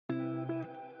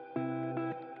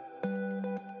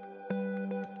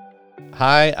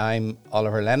Hi, I'm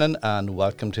Oliver Lennon, and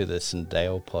welcome to the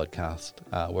Syndeo podcast,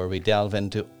 where we delve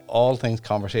into all things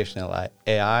conversational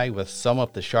AI with some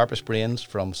of the sharpest brains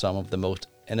from some of the most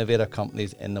innovative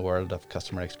companies in the world of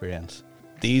customer experience.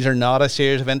 These are not a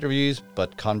series of interviews,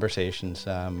 but conversations,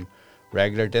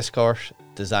 regular discourse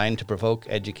designed to provoke,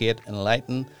 educate,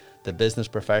 enlighten the business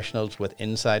professionals with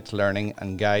insights, learning,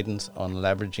 and guidance on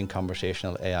leveraging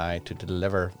conversational AI to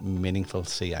deliver meaningful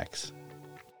CX.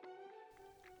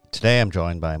 Today I'm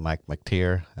joined by Mike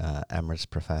McTear, Emeritus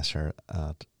Professor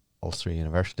at Ulster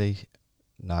University,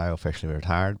 now officially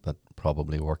retired, but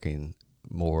probably working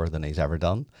more than he's ever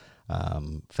done,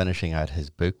 finishing out his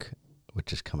book,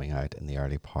 which is coming out in the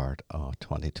early part of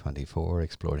 2024,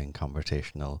 exploring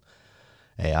conversational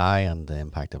AI and the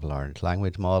impact of large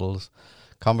language models.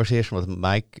 Conversation with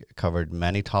Mike covered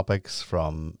many topics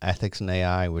from ethics in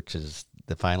AI, which is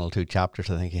the final two chapters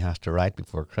I think he has to write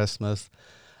before Christmas,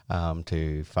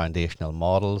 to foundational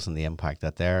models and the impact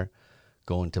that they're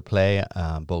going to play,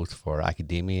 both for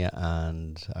academia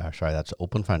and, that's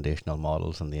open foundational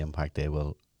models and the impact they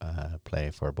will play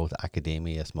for both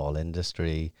academia, small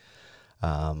industry,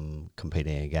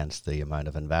 competing against the amount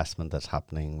of investment that's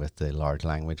happening with the large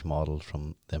language models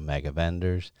from the mega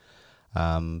vendors.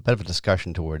 Bit of a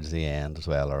discussion towards the end as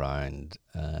well around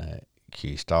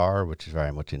Q star, which is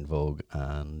very much in vogue,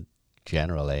 and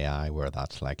general AI, where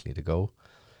that's likely to go.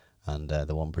 And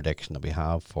the one prediction that we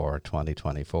have for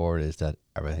 2024 is that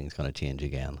everything's going to change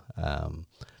again.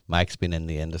 Mike's been in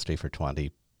the industry for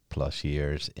 20 plus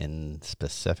years,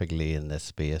 specifically in this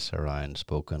space around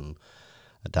spoken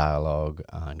dialogue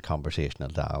and conversational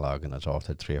dialogue, and has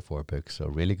authored 3 or 4 books. So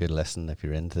really good listen if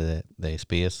you're into the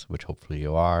space, which hopefully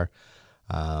you are.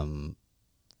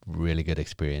 Really good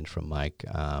experience from Mike,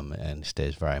 and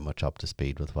stays very much up to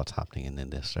speed with what's happening in the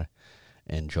industry.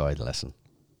 Enjoy the listen.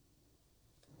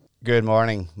 Good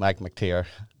morning, Mike McTear,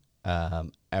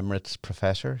 Emeritus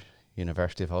Professor,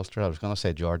 University of Ulster. I was going to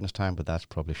say Jordanstown, but that's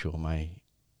probably showing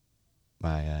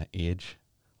my age.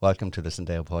 Welcome to the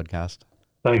Syndeo podcast.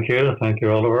 Thank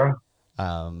you, Oliver.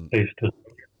 Pleased to.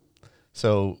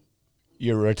 So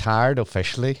you're retired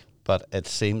officially, but it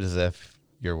seems as if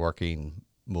you're working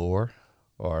more,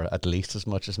 or at least as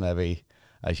much as maybe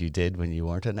as you did when you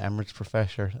weren't an Emeritus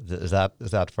Professor. Is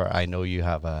that fair? I know you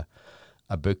have a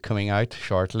book coming out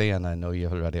shortly, and I know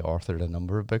you've already authored a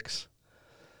number of books.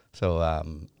 So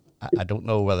I don't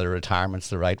know whether retirement's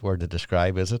the right word to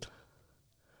describe, is it?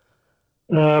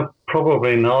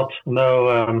 Probably not.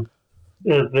 No.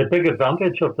 The big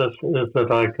advantage of this is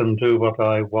that I can do what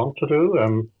I want to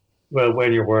do. Well,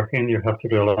 when you're working, you have to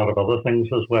do a lot of other things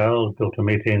as well, go to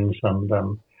meetings and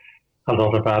a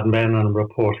lot of admin and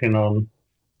reporting on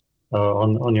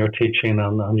your teaching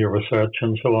and your research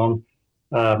and so on.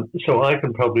 So I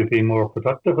can probably be more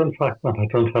productive, in fact, when I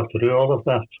don't have to do all of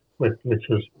that,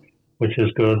 which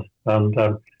is good. And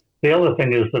the other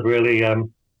thing is that really,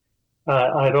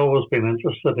 I'd always been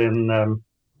interested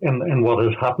in what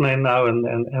is happening now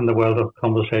in the world of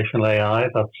conversational AI.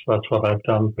 That's what I've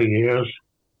done for years,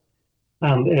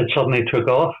 and it suddenly took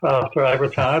off after I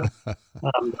retired.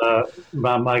 And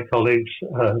my colleagues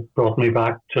brought me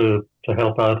back to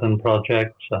help out in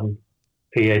projects and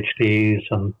PhDs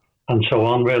and so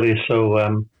on, really. So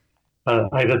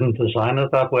I didn't design it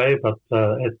that way, but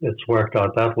it's worked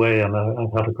out that way, and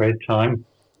I've had a great time.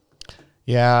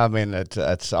 Yeah, I mean,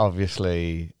 it's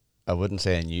obviously, I wouldn't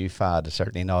say a new fad,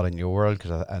 certainly not in your world,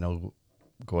 because I know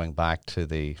going back to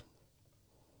the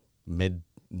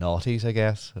mid-noughties, I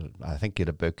guess, I think you had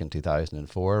a book in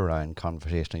 2004 around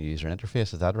conversational user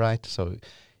interface. Is that right? So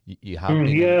you have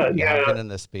been in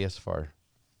this space for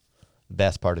the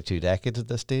best part of 2 decades at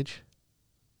this stage?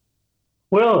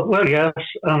 Well, yes.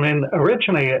 I mean,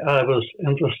 originally I was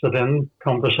interested in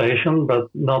conversation, but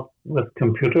not with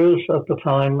computers at the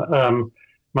time.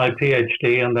 My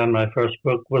PhD and then my first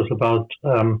book was about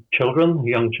young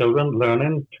children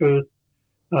learning to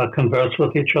converse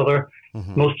with each other.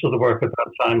 Mm-hmm. Most of the work at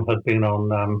that time had been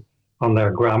on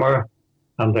their grammar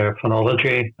and their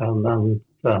phonology, and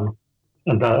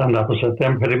that was it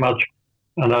then pretty much.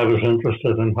 And I was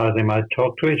interested in how they might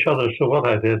talk to each other. So what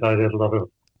I did a lot of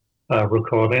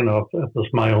recording of, it was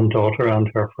my own daughter and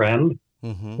her friend,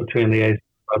 mm-hmm. between the ages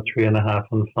of 3.5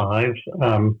 and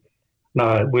 5.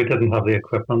 Now, we didn't have the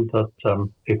equipment that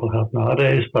people have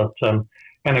nowadays, but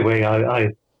anyway, I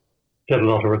did a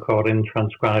lot of recording,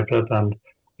 transcribed it, and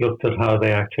looked at how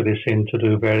they actually seemed to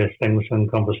do various things in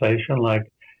conversation, like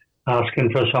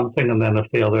asking for something, and then if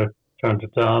the other turned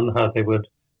it down, how they would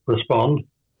respond.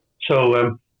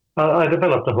 So I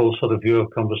developed a whole sort of view of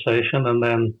conversation, and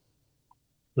then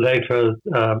later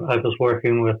I was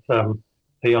working with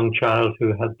a young child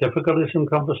who had difficulties in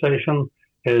conversation.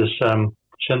 His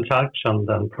syntax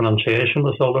and pronunciation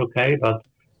was all okay, but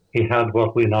he had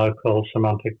what we now call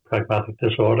semantic pragmatic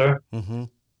disorder. Mm-hmm.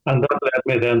 And that led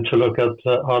me then to look at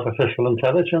artificial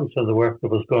intelligence and the work that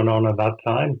was going on at that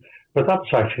time. But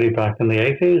that's actually back in the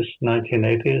 80s,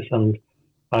 1980s. And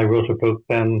I wrote a book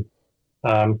then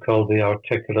called The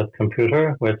Articulate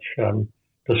Computer, which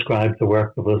described the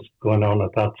work that was going on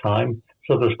at that time.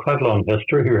 So there's quite a long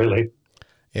history, really.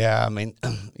 Yeah, I mean,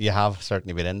 you have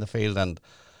certainly been in the field, and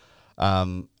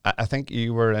I think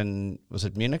you were in, was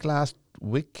it Munich last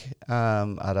week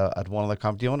at one of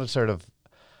the Do you want to sort of,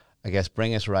 I guess,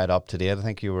 bring us right up to date? I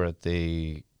think you were at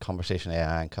the Conversational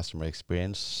AI and Customer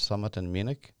Experience Summit in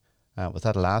Munich. Was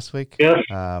that last week? Yes.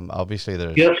 Obviously,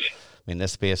 Yes. I mean,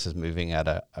 this space is moving at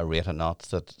a rate of knots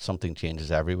that something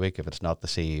changes every week. If it's not the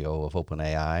CEO of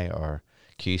OpenAI or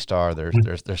QStar,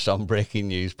 there's some breaking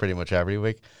news pretty much every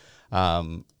week.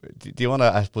 Do you want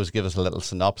to, I suppose, give us a little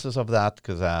synopsis of that?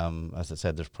 Because, as I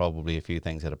said, there's probably a few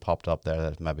things that have popped up there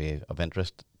that may be of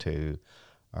interest to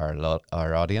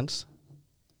our audience.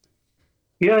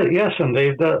 Yeah, yes,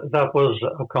 indeed. That was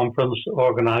a conference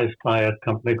organised by a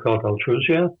company called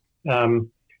Altrusia.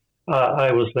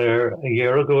 I was there a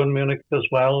year ago in Munich as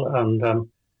well, and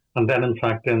then in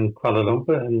fact in Kuala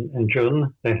Lumpur in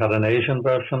June they had an Asian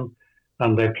version,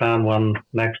 and they plan one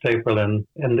next April in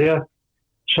India.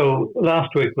 So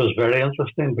last week was very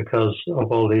interesting because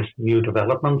of all these new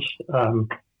developments.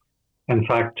 In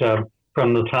fact,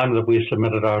 from the time that we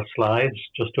submitted our slides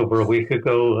just over a week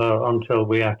ago until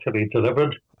we actually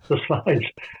delivered the slides,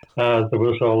 there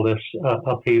was all this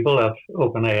upheaval at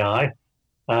OpenAI.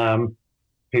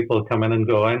 People coming and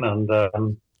going,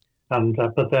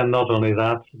 but then not only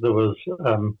that, there was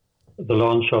the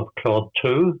launch of Claude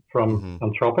 2 from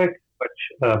Anthropic, which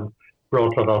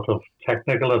brought a lot of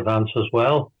technical advance as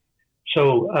well.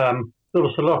 So there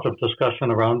was a lot of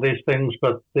discussion around these things,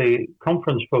 but the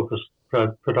conference focused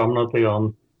predominantly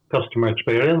on customer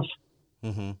experience.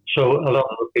 Mm-hmm. So a lot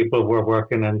of the people were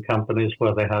working in companies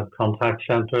where they had contact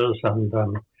centers, and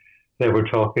they were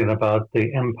talking about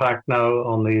the impact now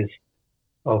on these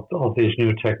of these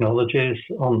new technologies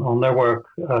on their work.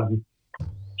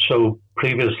 So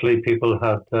previously, people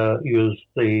had used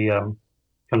the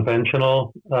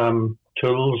conventional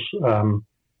tools,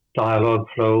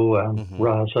 Dialogflow,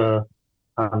 Rasa,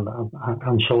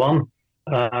 and so on.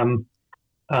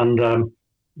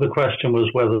 The question was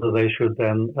whether they should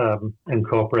then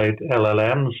incorporate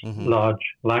LLMs, large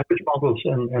language models,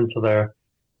 into their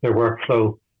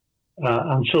workflow.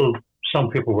 And so some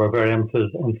people were very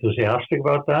enthusiastic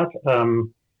about that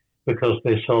because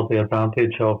they saw the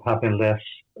advantage of having less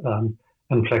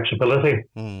inflexibility.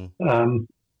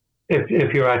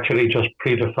 If you actually just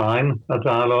predefine a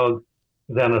dialogue,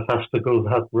 then it has to go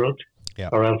that route,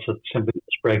 or else it simply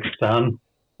just breaks down.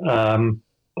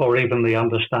 Or even the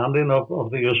understanding of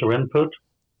the user input.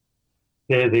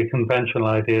 The conventional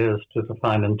idea is to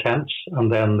define intents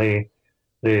and then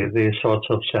the sorts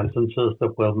of sentences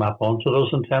that will map onto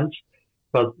those intents.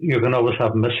 But you can always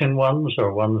have missing ones,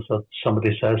 or ones that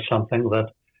somebody says something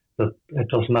that it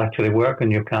doesn't actually work,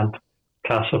 and you can't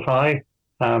classify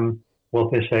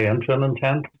what they say into an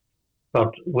intent.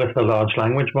 But with a large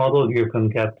language model, you can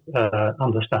get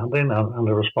understanding and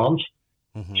a response.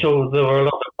 So there were a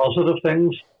lot of positive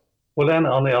things. Well, then,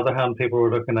 on the other hand, people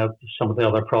were looking at some of the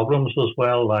other problems as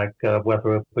well, like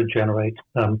whether it would generate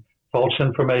false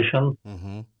information,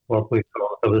 what we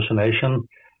call hallucination,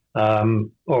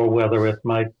 or whether it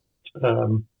might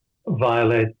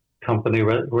violate company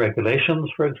regulations,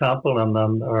 for example, and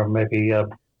then, or maybe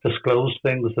disclose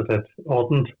things that it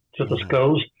oughtn't to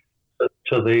disclose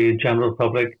to the general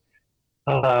public,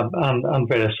 and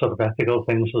various sort of ethical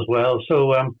things as well.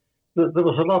 So there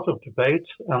was a lot of debate,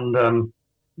 and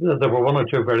there were one or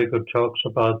two very good talks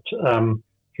about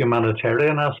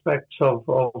humanitarian aspects of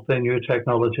the new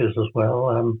technologies as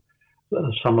well.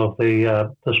 Some of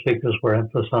the speakers were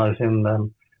emphasizing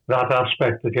that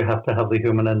aspect, that you have to have the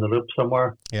human in the loop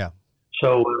somewhere. Yeah.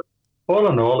 So all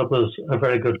in all, it was a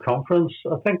very good conference.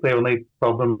 I think the only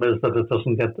problem is that it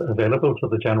doesn't get available to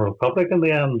the general public in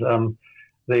the end.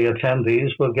 The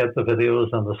attendees will get the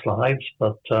videos and the slides,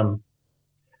 but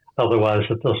otherwise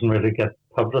it doesn't really get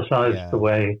publicized the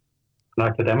way an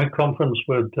academic conference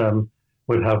would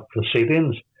have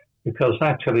proceedings, because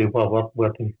actually what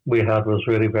we had was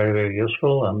really very, very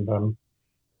useful, and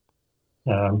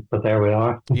but there we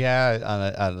are. Yeah,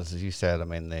 and as you said, I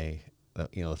mean, the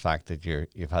fact that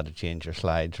you've had to change your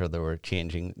slides, or they were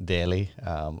changing daily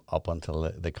up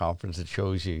until the conference, it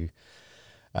shows you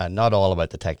not all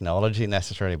about the technology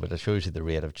necessarily, but it shows you the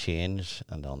rate of change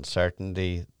and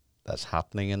uncertainty that's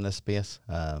happening in this space.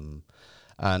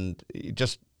 And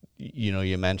just,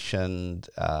 you mentioned,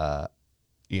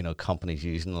 companies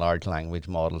using large language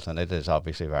models, and it is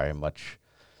obviously very much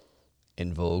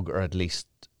in vogue, or at least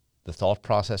the thought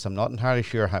process. I'm not entirely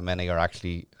sure how many are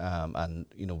actually, and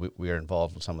we're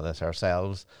involved in some of this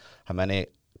ourselves, how many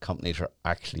companies are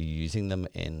actually using them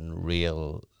in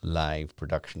real live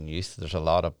production use. There's a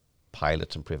lot of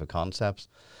pilots and proof of concepts,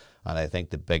 and I think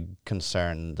the big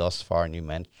concern thus far, and you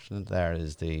mentioned there,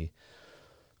 is the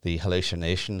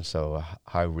hallucination. So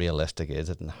how realistic is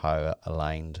it, and how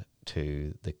aligned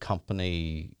to the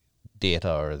company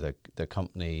data, or the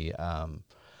company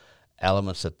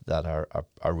elements that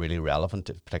are really relevant,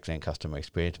 particularly in customer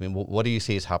experience. I mean, what do you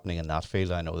see is happening in that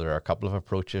field? I know there are a couple of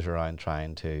approaches around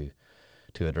trying to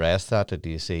address that. Do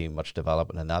you see much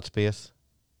development in that space?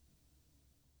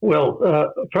 Well,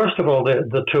 first of all,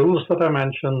 the tools that I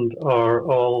mentioned are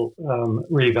all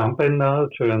revamping now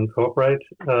to incorporate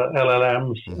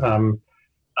LLMs. Mm-hmm.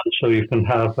 So you can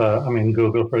have,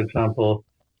 Google, for example,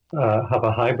 have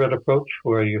a hybrid approach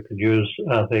where you could use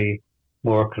the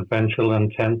more conventional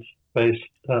intent-based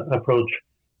approach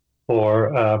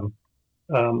for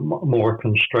more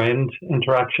constrained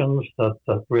interactions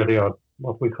that really are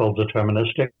what we call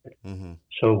deterministic. Mm-hmm.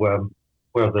 So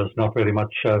where there's not really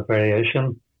much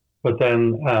variation, but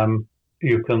then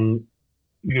you can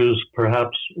use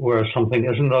perhaps where something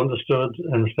isn't understood,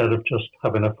 instead of just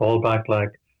having a fallback like,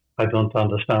 I don't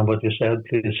understand what you said,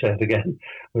 please say it again,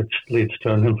 which leads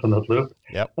to an infinite loop.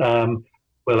 Yep.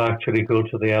 We'll actually go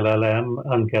to the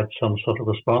LLM and get some sort of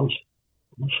response.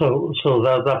 So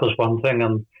that was one thing,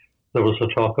 and there was a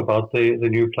talk about the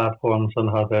new platforms and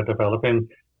how they're developing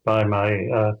by my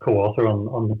co-author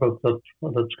on the book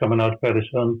that's coming out very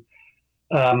soon.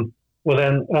 Well,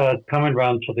 then coming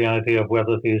round to the idea of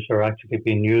whether these are actually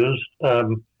being used,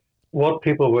 what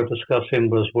people were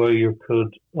discussing was where you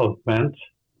could augment,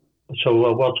 so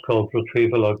what's called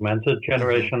retrieval augmented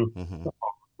generation, Mm-hmm.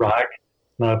 RAG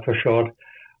now for short,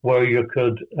 where you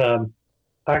could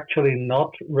actually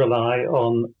not rely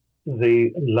on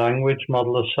the language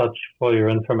model as such for your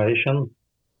information.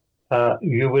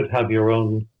 You would have your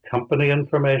own company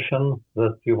information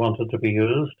that you wanted to be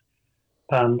used,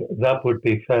 and that would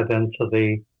be fed into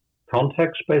the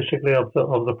context basically of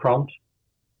the prompt.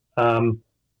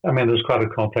 There's quite a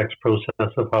complex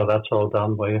process of how that's all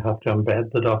done, where you have to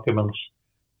embed the documents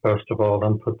first of all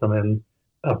and put them in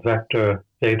a vector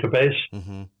database.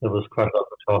 Mm-hmm. There was quite a lot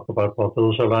of talk about what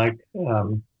those are like,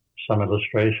 some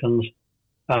illustrations.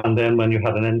 And then when you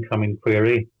had an incoming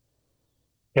query,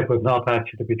 it would not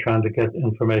actually be trying to get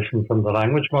information from the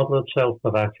language model itself,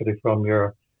 but actually from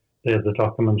the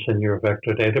documents in your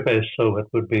vector database. So it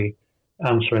would be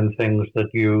answering things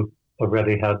that you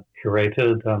already had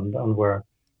curated and were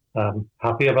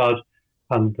happy about.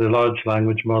 And the large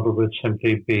language model would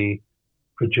simply be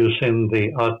producing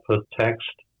the output text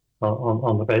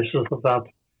on the basis of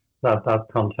that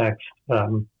context.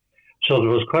 So there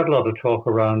was quite a lot of talk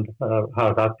around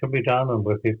how that can be done, and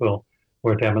where people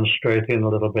were demonstrating a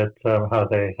little bit how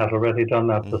they had already done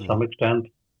that to some extent.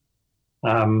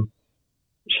 I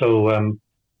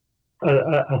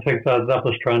think that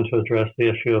was trying to address the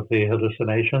issue of the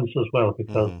hallucinations as well,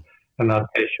 because in that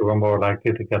case you were more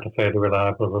likely to get a fairly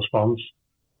reliable response.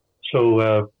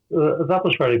 So that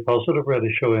was very positive,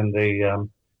 really showing the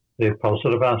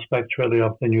positive aspects really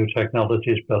of the new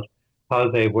technologies, but how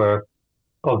they were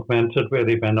augmented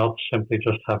really by not simply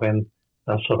just having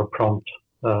a sort of prompt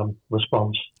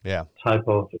response type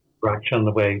of interaction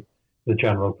the way the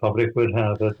general public would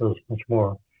have. It was much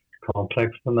more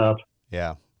complex than that.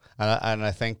 Yeah, and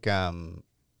I think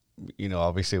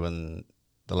obviously when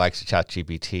the likes of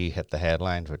ChatGPT hit the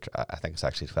headlines, which I think it's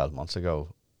actually 12 months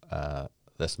ago,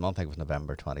 this month, I think it was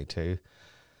November 22.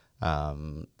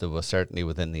 There was certainly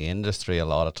within the industry a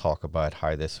lot of talk about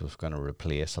how this was going to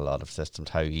replace a lot of systems,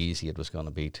 how easy it was going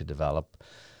to be to develop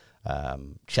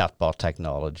chatbot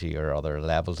technology or other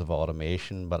levels of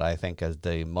automation. But I think as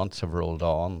the months have rolled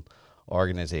on,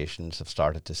 organizations have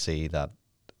started to see that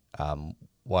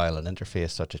while an interface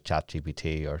such as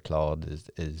ChatGPT or Claude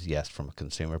is yes, from a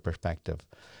consumer perspective,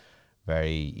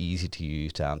 very easy to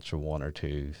use to answer one or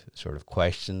two sort of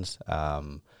questions,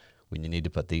 when you need to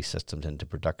put these systems into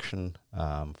production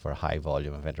for a high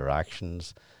volume of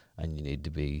interactions, and you need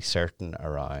to be certain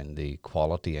around the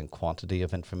quality and quantity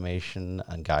of information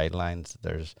and guidelines,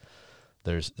 there's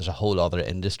a whole other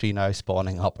industry now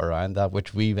spawning up around that,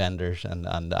 which we vendors,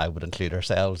 and I would include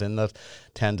ourselves in that,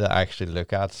 tend to actually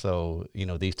look at. So,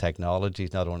 these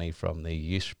technologies, not only from the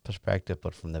user perspective,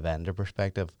 but from the vendor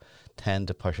perspective, tend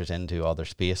to push us into other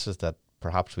spaces that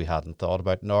perhaps we hadn't thought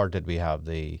about, nor did we have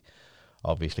the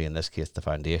obviously in this case the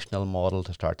foundational model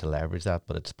to start to leverage that,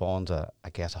 but it spawns I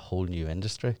guess a whole new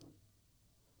industry.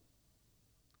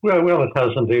 Well, it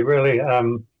has indeed, really. I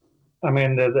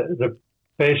mean, the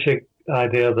basic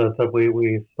idea that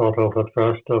we thought of at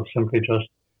first of simply just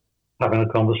having a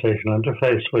conversational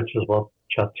interface, which is what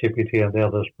ChatGPT and the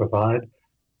others provide,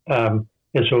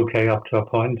 is okay up to a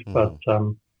point, but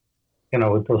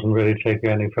it doesn't really take you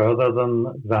any further than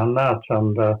that.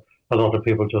 And a lot of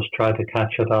people just try to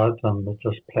catch it out and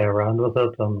just play around with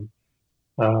it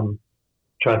and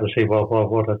try to see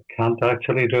what it can't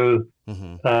actually do.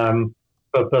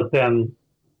 But then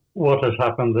what has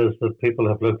happened is that people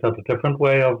have looked at a different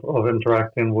way of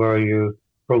interacting, where you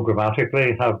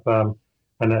programmatically have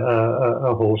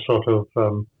a whole sort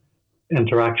of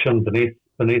interaction beneath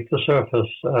the surface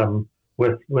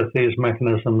with these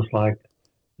mechanisms like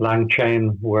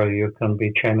LangChain, where you can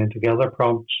be chaining together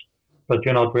prompts, but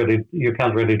you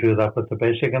can't really do that with the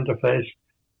basic interface.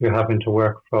 You're having to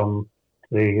work from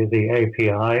the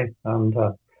API and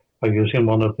are using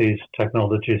one of these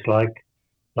technologies like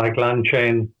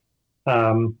LangChain.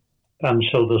 And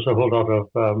so there's a whole lot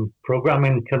of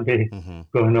programming can be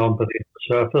going on beneath the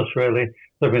surface, really.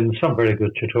 There have been some very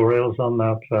good tutorials on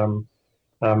that.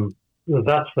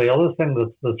 That's the other thing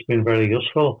that's been very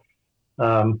useful,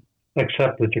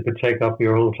 except that you could take up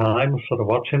your whole time sort of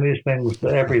watching these things.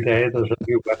 Every day there's a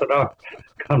new webinar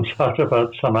comes out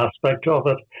about some aspect of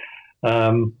it.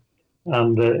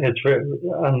 And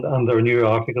there are new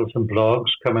articles and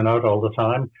blogs coming out all the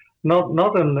time.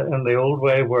 Not in the old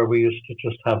way where we used to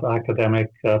just have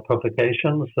academic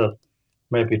publications that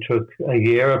maybe took a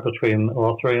year between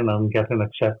authoring and getting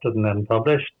accepted and then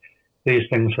published. These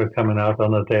things are coming out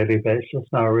on a daily basis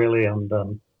now, really, and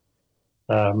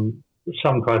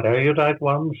some quite erudite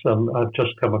ones. I've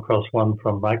just come across one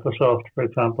from Microsoft, for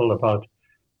example, about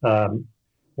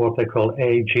what they call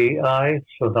AGI,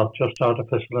 so not just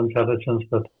artificial intelligence,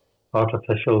 but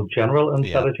artificial general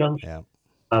intelligence. Yeah.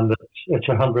 And it's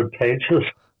 100 pages.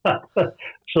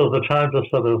 So the time to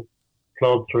sort of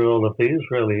plod through all of these,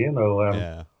 really,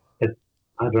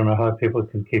 I don't know how people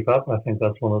can keep up. I think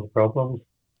that's one of the problems.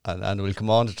 And we'll come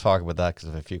on to talk about that because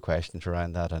I have a few questions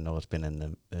around that. I know it's been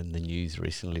in the news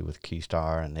recently with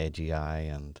QStar and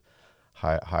AGI and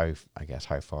how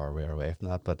far we're away from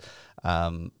that. But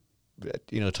talking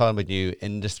about new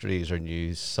industries or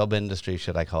new sub-industries,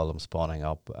 should I call them, spawning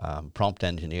up, prompt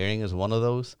engineering is one of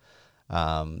those.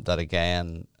 That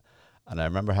again, and I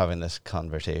remember having this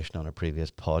conversation on a previous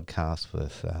podcast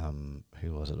with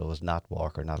who was it? It was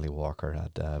Natalie Walker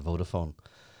at Vodafone,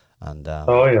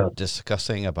 and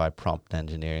discussing about prompt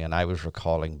engineering. And I was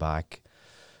recalling back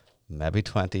maybe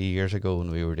 20 years ago when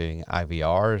we were doing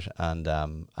IVRs, and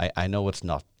I know it's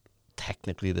not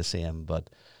technically the same, but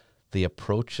the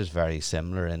approach is very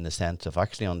similar in the sense of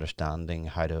actually understanding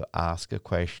how to ask a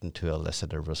question to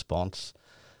elicit a response.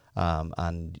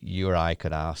 And you or I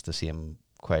could ask the same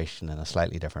question in a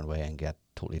slightly different way and get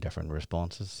totally different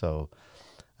responses. So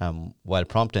while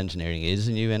prompt engineering is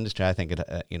a new industry, I think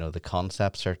the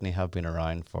concepts certainly have been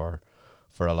around for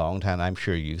a long time. I'm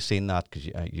sure you've seen that because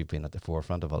you've been at the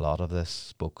forefront of a lot of this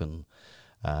spoken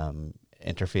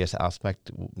interface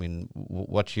aspect. I mean,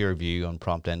 what's your view on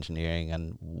prompt engineering,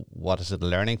 and what is it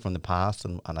learning from the past,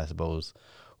 and I suppose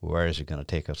where is it going to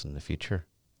take us in the future?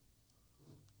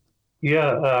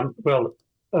 Yeah, well,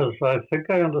 as I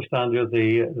think I understand you,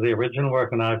 the original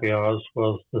work in IVRs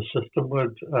was the system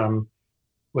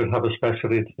would have a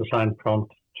specially designed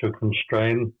prompt to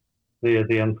constrain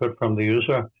the input from the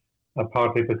user,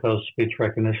 partly because speech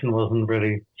recognition wasn't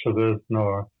really so good,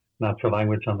 nor natural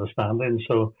language understanding.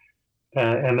 So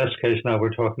in this case now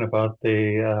we're talking about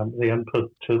the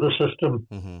input to the system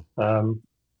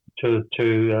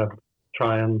to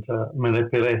try and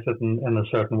manipulate it in a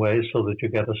certain way so that you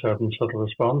get a certain sort of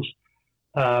response.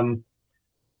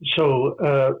 So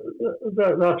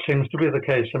that seems to be the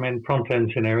case. I mean, prompt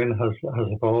engineering has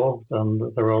evolved, and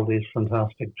there are all these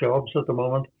fantastic jobs at the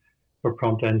moment for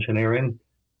prompt engineering.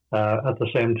 At the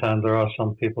same time, there are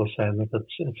some people saying that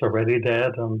it's already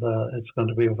dead and it's going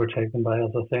to be overtaken by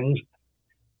other things.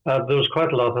 There was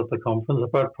quite a lot at the conference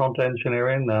about prompt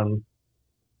engineering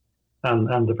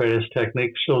and the various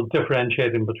techniques. So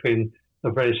differentiating between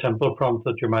a very simple prompt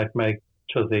that you might make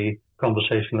to the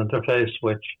conversational interface,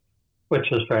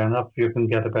 which is fair enough. You can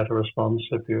get a better response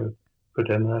if you put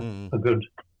in a good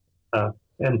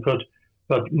input,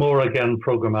 but more again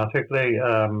programmatically.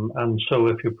 And so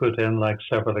if you put in like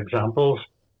several examples,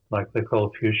 like they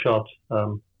call few shot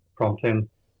prompting,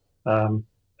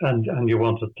 and you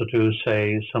wanted to do,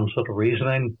 say, some sort of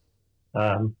reasoning.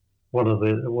 One of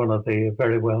the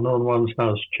very well known ones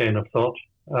now is chain of thought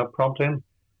prompting,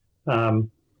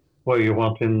 where you're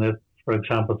wanting it, for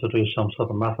example, to do some sort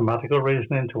of mathematical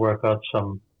reasoning to work out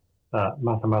some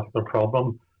mathematical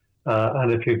problem.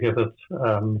 And if you give it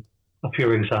a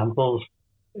few examples,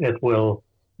 it will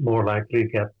more likely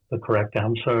get the correct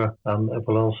answer, and it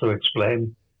will also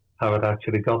explain how it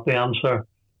actually got the answer.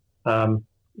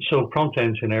 So prompt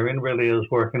engineering really is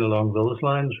working along those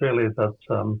lines, really, that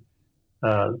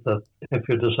if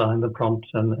you design the prompt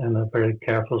in a very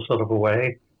careful sort of a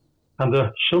way, and there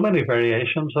are so many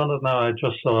variations on it now. I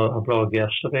just saw a blog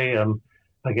yesterday,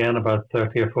 again, about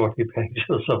 30 or 40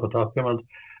 pages of a document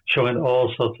showing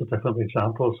all sorts of different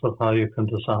examples of how you can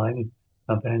design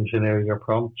and engineer your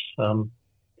prompts. So,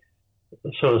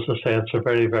 as I say, it's a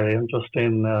very, very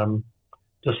interesting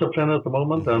discipline at the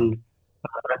moment. Mm-hmm. And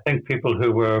I think people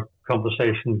who were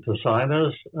conversation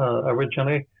designers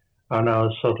originally are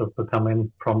now sort of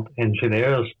becoming prompt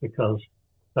engineers, because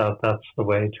that's the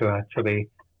way to actually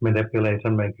manipulate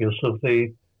and make use of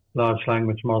the large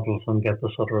language models and get the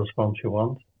sort of response you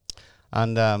want.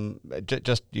 And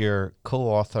just your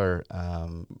co-author,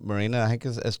 Marina, I think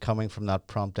is coming from that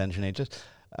prompt engineering.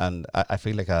 And I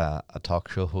feel like a talk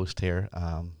show host here,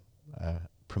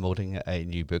 promoting a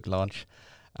new book launch.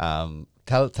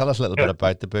 Tell us a little bit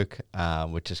about the book,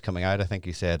 which is coming out. I think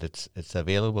you said it's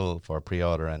available for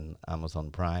pre-order in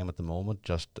Amazon Prime at the moment,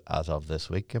 just as of this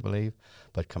week, I believe,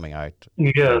 but coming out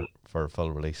for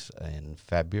full release in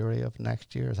February of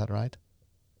next year. Is that right?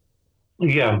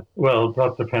 Yeah, well,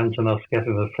 that depends on us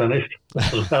getting it finished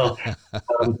as well.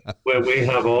 We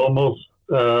have almost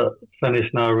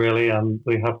finished now, really, and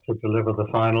we have to deliver the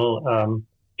final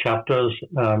chapters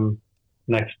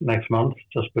next month,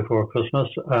 just before Christmas.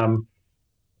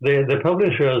 The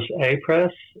publisher is A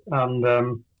Press,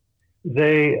 and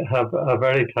they have a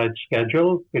very tight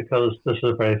schedule because this is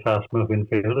a very fast-moving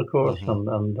field, of course,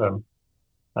 and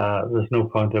there's no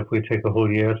point if we take a whole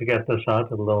year to get this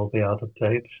out; it'll all be out of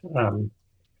date.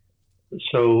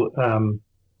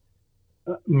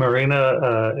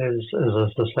 Marina is, as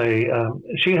I say,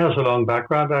 she has a long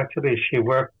background. Actually, she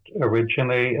worked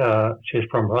originally. She's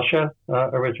from Russia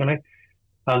originally,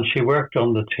 and she worked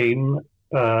on the team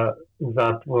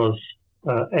that was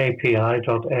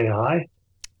API.ai.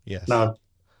 Yes. Now,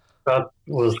 that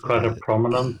was quite a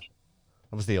prominent.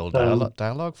 That was the old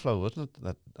dialogue flow, wasn't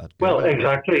it? Well,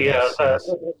 exactly. Yes, yeah. yes.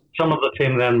 Some of the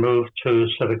team then moved to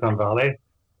Silicon Valley.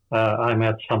 I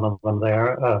met some of them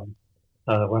there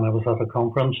when I was at a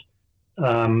conference,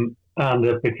 and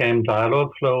it became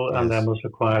Dialogflow, and then was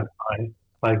acquired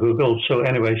by Google. So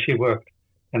anyway, she worked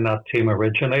in that team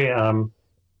originally,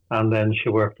 and then she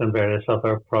worked in various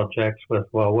other projects with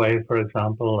Huawei, for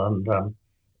example,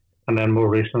 and then more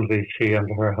recently, she and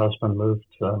her husband moved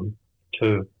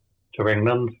to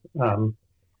England,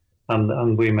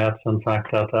 and we met, in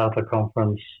fact, at a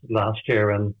conference last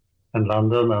year in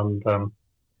London, and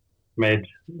made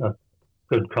a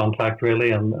good contact,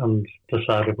 really, and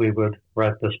decided we would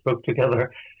write this book together.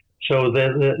 So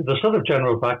the sort of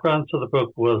general background to the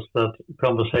book was that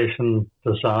conversation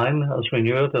design, as we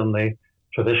knew it in the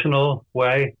traditional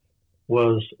way,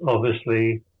 was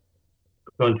obviously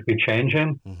going to be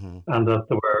changing, and that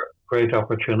there were great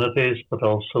opportunities, but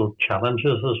also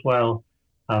challenges as well.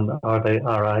 And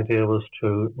our idea was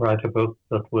to write a book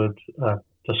that would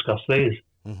discuss these.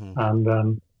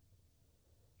 And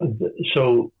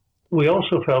so we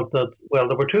also felt that, well,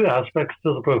 there were two aspects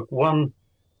to the book. One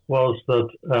was that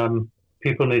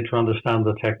people need to understand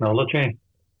the technology,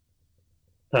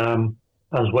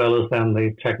 as well as then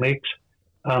the techniques.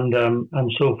 And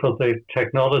so for the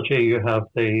technology, you have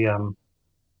the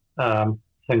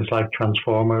things like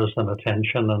transformers and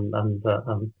attention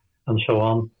and so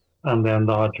on, and then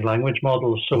large language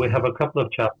models. So we have a couple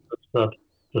of chapters that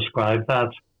describe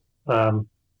that,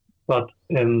 but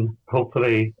in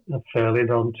hopefully a fairly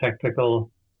non-technical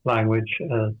language.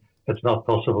 It's not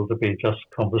possible to be just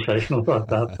conversational about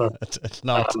that. But it's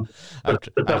not. I've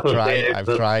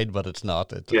tried, but it's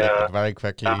not. It very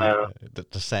quickly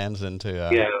descends into.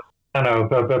 I know,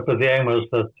 but the aim was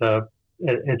that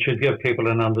it should give people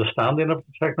an understanding of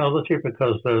the technology,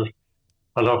 because there's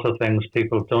a lot of things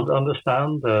people don't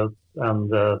understand.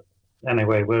 And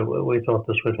anyway, we thought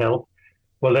this would help.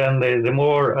 Well, then the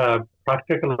more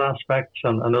practical aspects,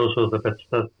 and those are the bits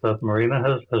that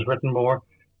Marina has written more,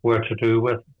 were to do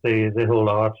with the whole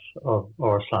art of,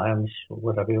 or science,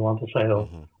 whatever you want to say,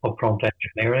 of prompt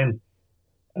engineering.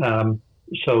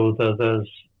 So there's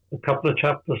a couple of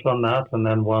chapters on that, and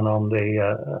then one on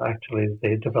actually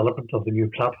the development of the new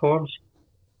platforms,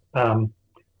 how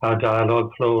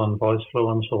Dialogflow and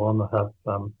VoiceFlow and so on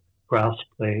have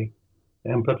grasped the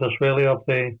impetus, really, of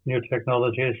the new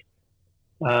technologies.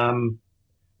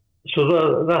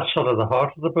 that's sort of the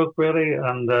heart of the book, really.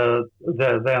 And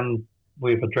then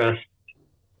we've addressed.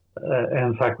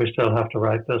 In fact, we still have to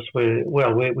write this.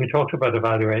 We talked about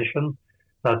evaluation.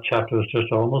 That chapter is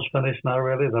just almost finished now.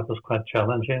 Really, that was quite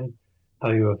challenging.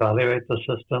 How you evaluate the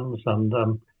systems,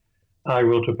 and I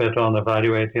wrote a bit on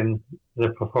evaluating the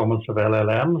performance of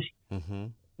LLMs. Mm-hmm.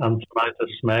 And to my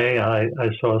dismay, I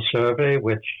saw a survey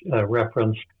which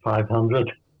referenced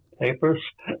 500 papers.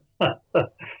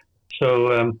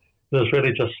 So there's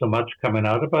really just so much coming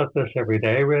out about this every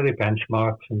day, really,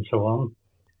 benchmarks and so on.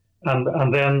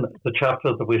 And then the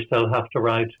chapter that we still have to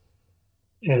write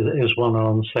is one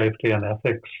on safety and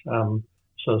ethics.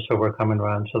 So we're coming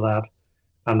around to that.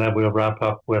 And then we'll wrap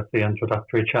up with the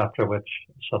introductory chapter, which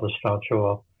sort of starts you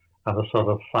off at the sort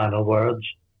of final words,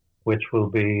 which will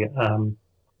be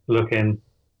looking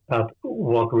at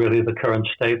what really the current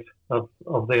state of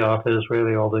the art is,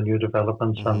 really all the new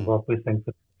developments and what we think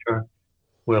the future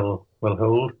will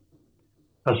hold.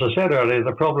 As I said earlier,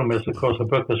 the problem is, of course, the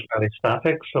book is very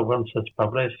static. So once it's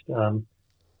published,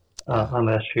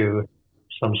 unless you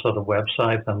some sort of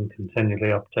website and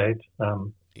continually update,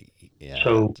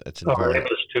 so it's our aim very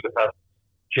is to have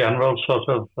general sort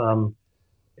of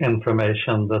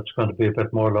information that's going to be a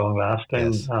bit more long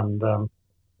lasting, yes. and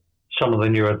some of the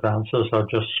new advances are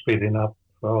just speeding up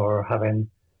or having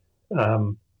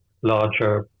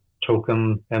larger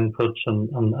token inputs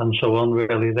and so on.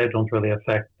 Really, they don't really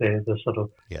affect the sort of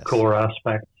Yes. core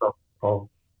aspects of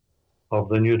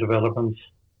the new developments.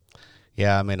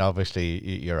 Yeah, I mean,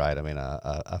 obviously, you're right. I mean,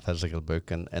 a physical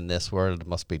book in this world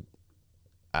must be,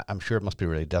 I'm sure it must be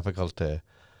really difficult to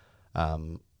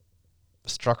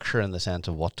structure in the sense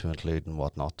of what to include and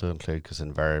what not to include, because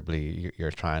invariably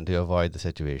you're trying to avoid the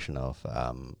situation of,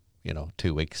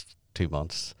 2 weeks, 2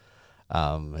 months.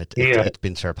 It's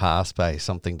been surpassed by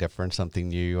something different, something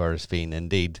new, or it's been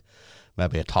indeed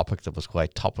maybe a topic that was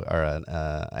quite or an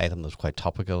item that was quite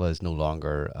topical is no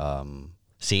longer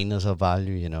seen as a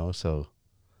value. So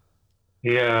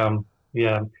Yeah,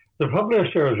 yeah. The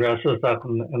publisher addresses that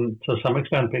to some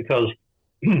extent because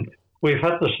we've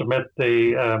had to submit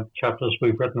the chapters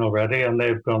we've written already, and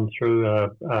they've gone through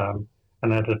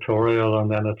an editorial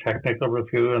and then a technical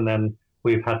review, and then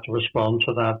we've had to respond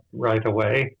to that right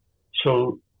away.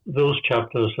 So those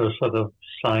chapters are sort of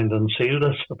signed and sealed,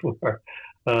 as it were.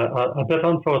 A bit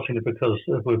unfortunate because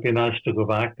it would be nice to go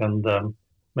back and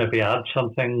maybe add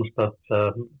some things, but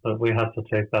we had to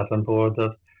take that on board.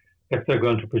 That if they're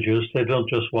going to produce, they don't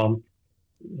just want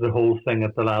the whole thing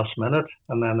at the last minute,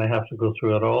 and then they have to go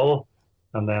through it all,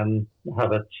 and then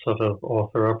have it sort of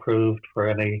author approved for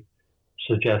any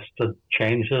suggested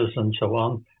changes and so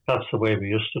on. That's the way we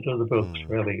used to do the books,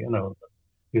 really.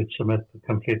 You'd submit the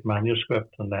complete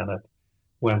manuscript, and then it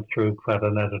went through quite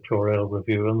an editorial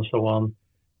review and so on.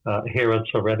 Here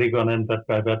it's already gone in bit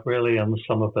by bit, really, and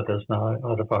some of it is now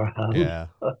out of our hands. yeah.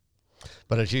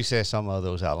 But as you say, some of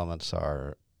those elements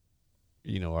are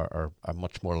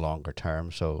much more longer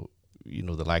term. So,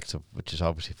 the likes of, which is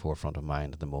obviously forefront of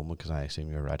mind at the moment, because I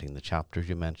assume you're writing the chapters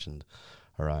you mentioned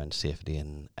around safety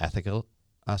and ethical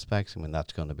aspects. I mean,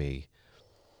 that's going to be,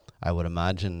 I would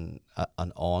imagine,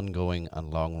 an ongoing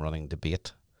and long-running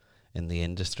debate in the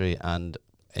industry and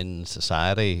in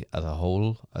society as a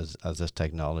whole as this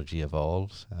technology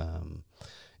evolves.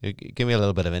 Give me a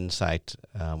little bit of insight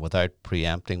without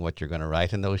preempting what you're going to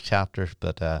write in those chapters,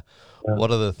 but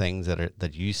what are the things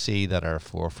that you see that are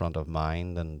forefront of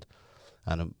mind, and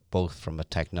both from a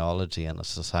technology and a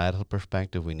societal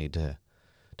perspective we need to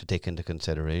take into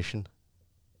consideration?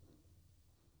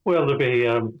 Well, there'd be,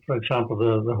 for example,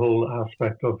 the whole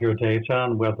aspect of your data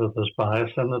and whether there's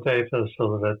bias in the data,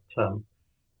 so that it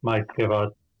might give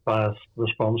out biased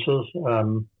responses.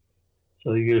 So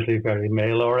they're usually very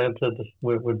male-oriented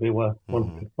would be one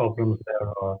of the problems there,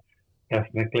 or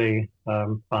ethnically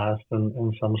biased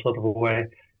in some sort of a way.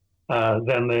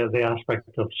 Then the aspect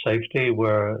of safety,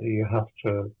 where you have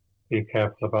to be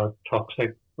careful about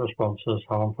toxic responses,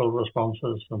 harmful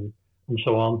responses, and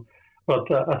so on. But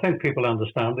I think people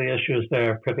understand the issues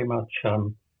there pretty much.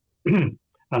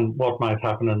 And what might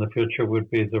happen in the future there would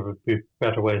be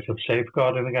better ways of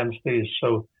safeguarding against these.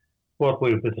 So what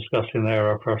we'll be discussing there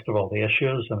are, first of all, the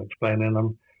issues and explaining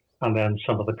them, and then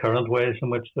some of the current ways in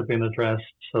which they've been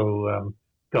addressed. So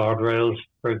guardrails,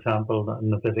 for example,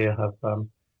 and NVIDIA have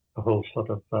a whole sort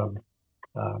of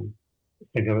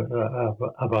thing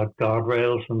about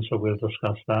guardrails, and so we'll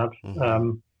discuss that.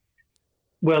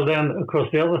 Well, then, of course,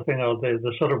 the other thing are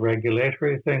the sort of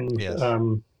regulatory things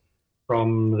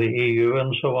from the EU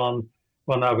and so on.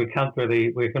 Well, now we can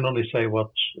only say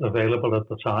what's available at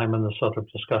the time and the sort of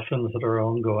discussions that are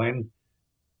ongoing.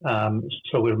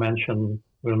 So we'll mention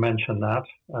we'll mention that.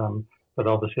 But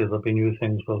obviously there'll be new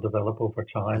things will develop over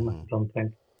time. I Mm-hmm. don't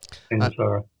think things And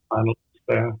are final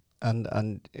there.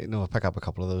 and pick up a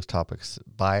couple of those topics.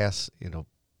 Bias,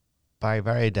 by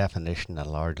very definition, a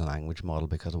large language model,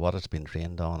 because what it's been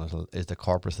trained on is the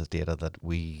corpus of data that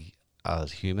we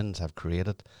as humans have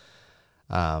created.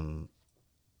 Um,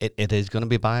 it is going to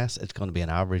be biased. It's going to be an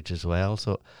average as well.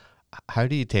 So how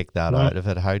do you take that Mm. out of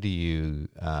it? How do you,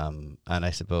 and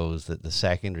I suppose that the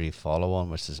secondary follow on,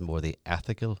 which is more the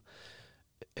ethical,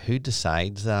 who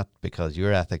decides that? Because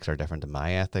your ethics are different than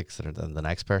my ethics, than the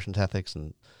next person's ethics.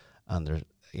 And there's,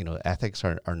 ethics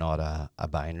are not a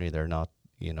binary. They're not,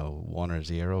 one or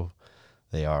zero.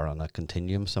 They are on a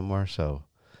continuum somewhere. So,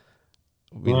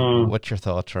 Mm. what's your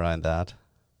thoughts around that?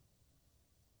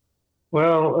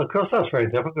 Well, of course, that's very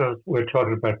difficult. We're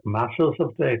talking about masses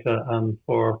of data, and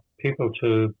for people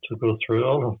to go through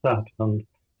all of that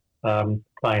and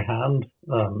by hand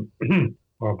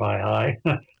or by eye,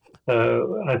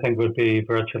 I think would be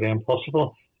virtually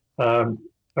impossible. Um,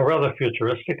 a rather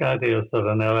futuristic idea is that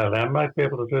an LLM might be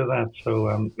able to do that. So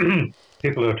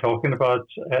people are talking about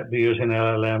using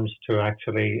LLMs to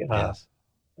actually Yes,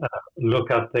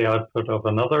 look at the output of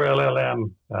another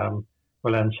LLM.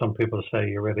 Well, then some people say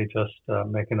you're really just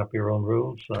making up your own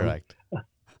rules. correct.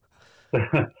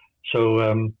 So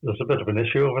there's a bit of an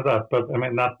issue over that. But I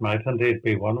mean, that might indeed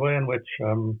be one way in which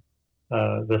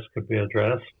this could be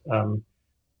addressed.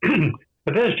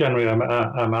 It is generally a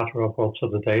matter of what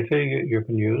sort of data you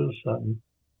can use and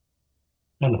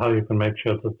how you can make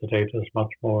sure that the data is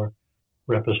much more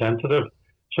representative.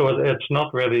 So it's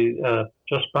not really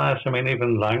just bias. I mean,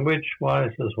 even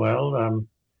language-wise as well,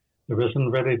 there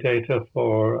isn't really data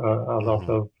for a lot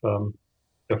Mm-hmm. of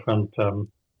different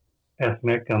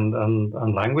ethnic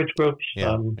and language groups.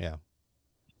 Yeah, yeah.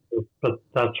 But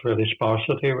that's really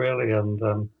sparsity, really,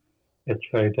 and it's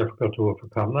very difficult to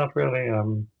overcome that, really,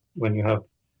 when you have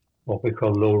what we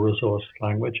call low-resource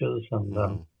languages. And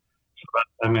Mm-hmm.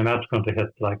 I mean, that's going to hit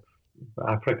like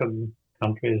African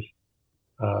countries,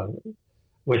 uh,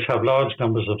 which have large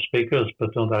numbers of speakers,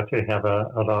 but don't actually have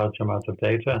a large amount of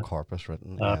A data. corpus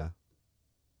written, Uh,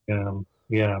 yeah.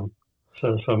 yeah.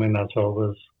 So I mean, that's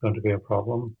always going to be a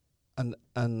problem.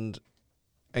 And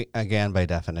again, by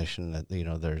definition,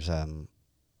 there's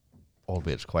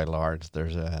albeit it's quite large,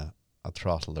 there's a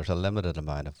throttle. There's a limited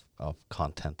amount of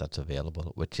content that's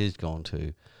available, which is going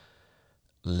to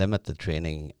limit the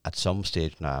training at some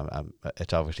stage now.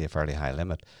 It's obviously a fairly high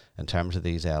limit in terms of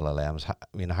these LLMs.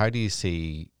 How do you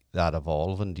see that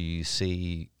evolving? Do you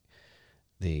see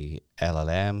the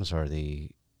LLMs or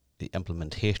the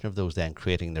implementation of those then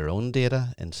creating their own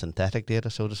data in synthetic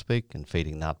data, so to speak, and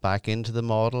feeding that back into the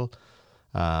model?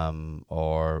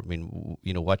 Or,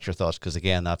 what's your thoughts? Because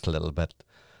again, that's a little bit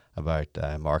about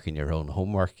marking your own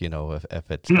homework. If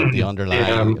the Yeah.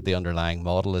 underlying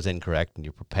model is incorrect, and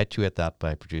you perpetuate that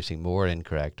by producing more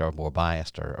incorrect or more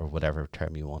biased or whatever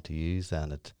term you want to use,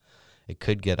 then it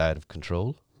could get out of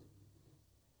control.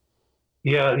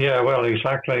 Yeah, well,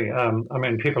 exactly. I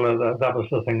mean, people that was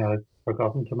the thing I'd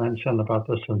forgotten to mention about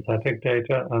the synthetic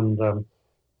data, and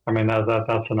I mean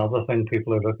that's another thing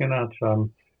people are looking at.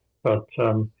 But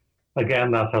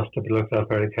again, that has to be looked at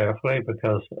very carefully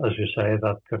because, as you say,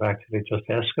 that could actually just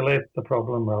escalate the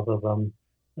problem rather than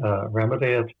remedy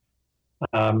it.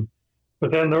 Um,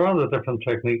 but then there are other different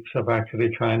techniques of actually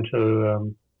trying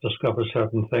to discover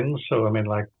certain things. So, I mean,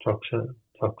 like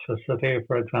toxicity,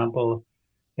 for example,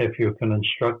 if you can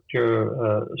instruct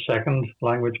your second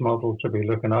language model to be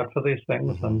looking out for these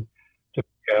things Mm-hmm. and to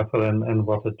be careful in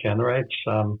what it generates.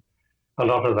 A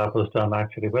lot of that was done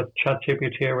actually with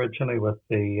ChatGPT originally, with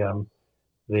the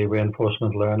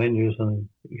reinforcement learning using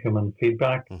human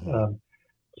feedback Mm-hmm.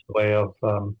 as a way of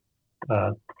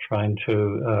uh, trying to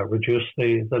reduce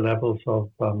the levels of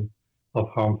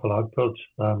harmful output.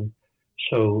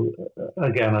 So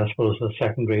again, I suppose a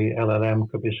secondary LLM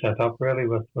could be set up really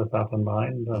with that in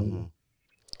mind, Mm-hmm. and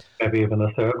maybe even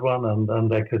a third one, and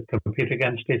they could compete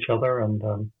against each other.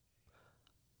 And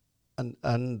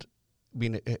And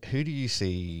who do you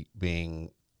see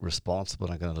being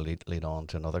responsible? I'm going to lead on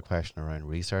to another question around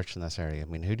research in this area.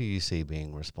 Who do you see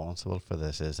being responsible for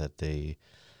this? Is it the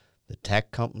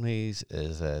tech companies?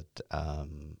 Is it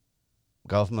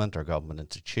government or government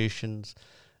institutions?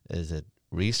 Is it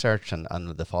research? And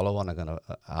the follow on I'm going to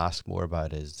ask more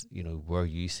about is, where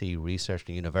you see research,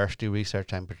 and university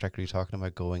research I'm particularly talking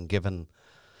about going, given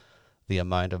the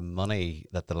amount of money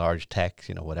that the large techs,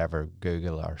 whatever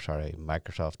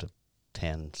Microsoft have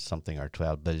 10 something or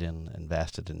 12 billion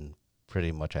invested in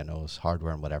pretty much, I know it's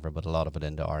hardware and whatever, but a lot of it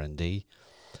into R&D.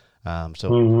 So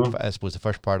Mhm. I suppose the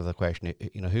first part of the question,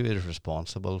 who is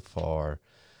responsible for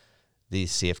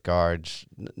these safeguards,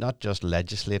 not just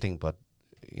legislating, but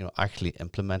actually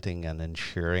implementing and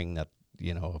ensuring that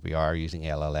we are using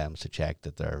LLMs to check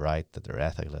that they're right, that they're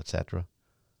ethical, etc.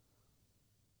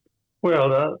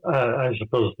 Well, I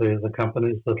suppose the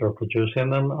companies that are producing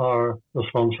them are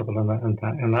responsible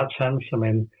in that sense. I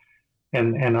mean,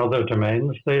 in other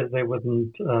domains, they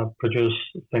wouldn't produce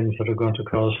things that are going to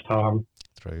cause harm.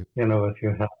 True. If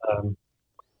you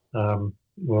have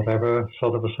whatever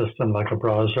sort of a system like a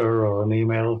browser or an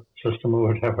email system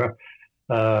or whatever,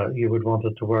 you would want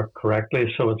it to work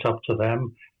correctly. So it's up to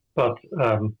them. But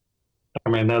I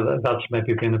mean, that's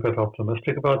maybe being a bit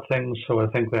optimistic about things. So I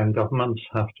think then governments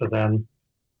have to then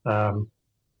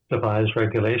devise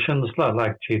regulations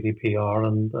like GDPR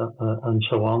and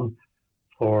so on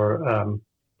for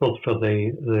both for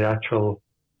the actual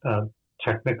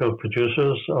technical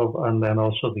producers and then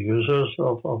also the users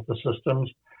of the systems.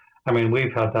 I mean,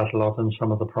 we've had that a lot in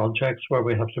some of the projects where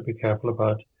we have to be careful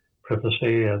about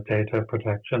privacy, data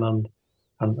protection,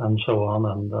 and so on,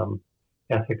 and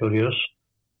ethical use.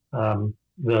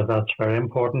 That's very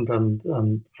important,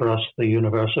 and for us, the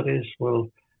universities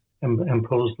will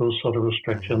impose those sort of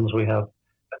restrictions. Mm-hmm. We have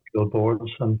ethical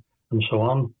boards and so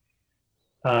on.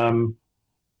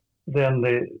 Then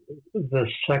the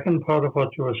second part of what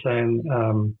you were saying,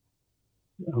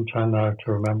 I'm trying now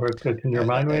to remember. Can you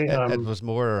remind me? It was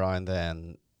more around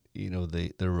then,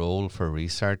 the role for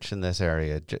research in this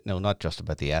area. No, not just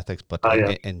about the ethics, but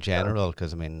Yeah. in general,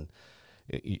 because I mean,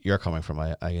 you're coming from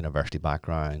a university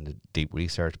background, a deep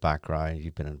research background.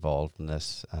 You've been involved in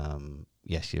this.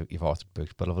 Yes, you've authored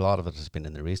books, but a lot of it has been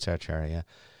in the research area.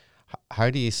 How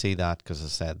do you see that? Because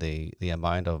as I said, the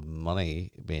amount of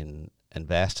money being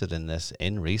invested in this,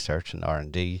 in research and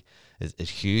R&D, is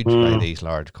huge by these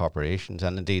large corporations,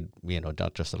 and indeed,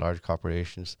 not just the large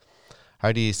corporations.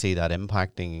 How do you see that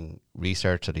impacting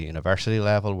research at a university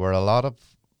level, where a lot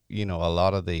of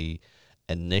the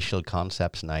initial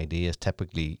concepts and ideas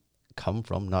typically come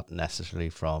from, not necessarily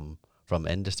from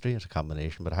industry? It's a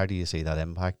combination, but how do you see that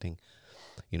impacting,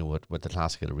 what the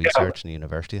classical research in the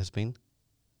university has been?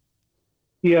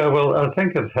 Yeah, well, I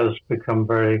think it has become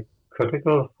very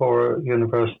critical for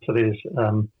universities,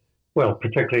 well,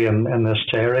 particularly in this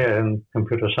area, in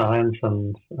computer science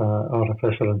and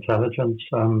artificial intelligence,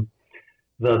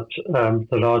 that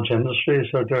the large industries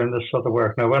are doing this sort of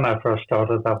work. Now, when I first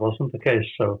started, that wasn't the case.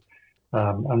 So,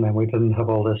 and then we didn't have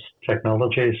all this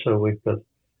technology, so we could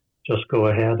just go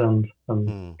ahead and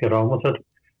get on with it.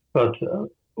 But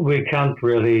we can't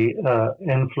really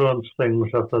influence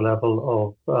things at the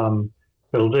level of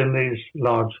building these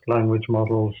large language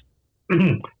models.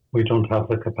 We don't have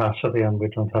the capacity and we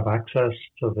don't have access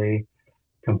to the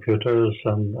computers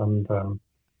and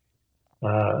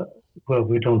well,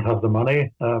 we don't have the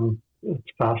money.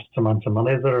 It's vast amounts of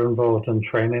money that are involved in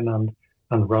training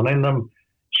and running them.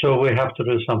 So we have to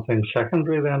do something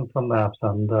secondary then from that.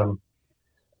 And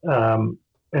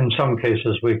in some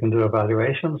cases, we can do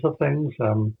evaluations of things.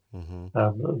 There's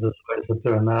ways of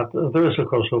doing that. There is, of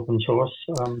course, open source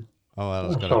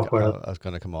software. I was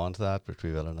going to come on to that, which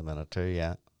we will in a minute too.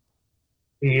 Yeah.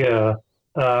 Yeah.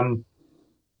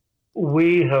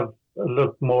 We have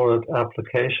looked more at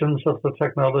applications of the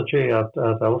technology at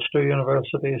Ulster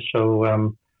University.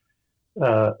 So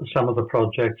some of the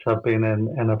projects have been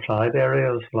in applied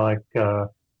areas like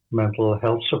mental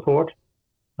health support.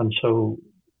 And so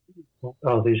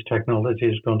are these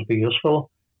technologies going to be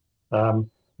useful?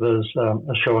 There's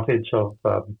a shortage of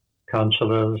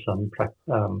counselors and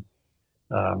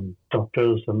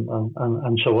doctors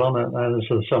and so on. And is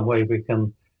there some way we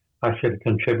can actually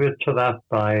contribute to that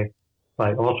by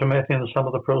automating some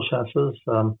of the processes?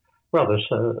 Well, there's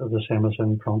the same as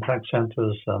in contact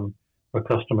centers or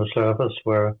customer service,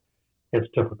 where it's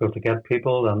difficult to get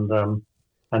people,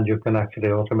 and you can actually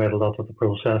automate a lot of the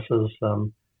processes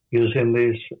using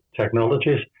these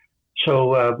technologies.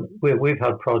 So we've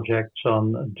had projects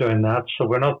on doing that. So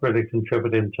we're not really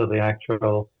contributing to the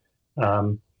actual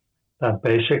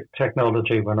basic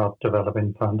technology. We're not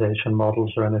developing foundation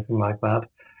models or anything like that,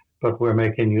 but we're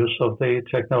making use of the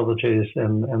technologies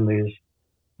in these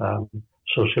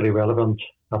socially relevant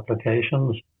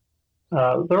applications.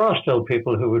 There are still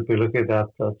people who would be looking at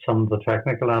some of the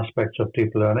technical aspects of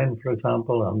deep learning, for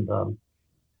example, and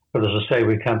but as I say,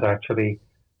 we can't actually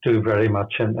do very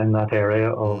much in that area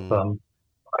of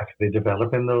actually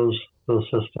developing those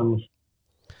systems.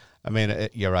 I mean,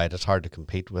 you're right. It's hard to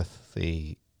compete with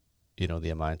the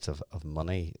amounts of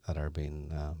money that are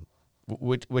being,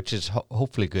 which is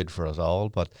hopefully good for us all.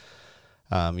 But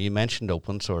you mentioned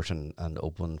open source and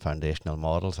open foundational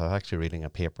models. I was actually reading a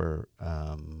paper.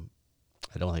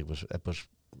 I don't think it was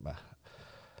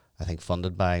I think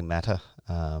funded by Meta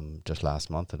just last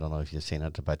month. I don't know if you've seen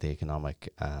it about the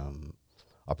economic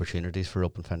opportunities for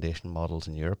open foundation models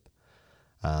in Europe.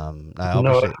 Now, No,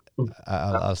 obviously,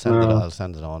 I'll send it. no, I'll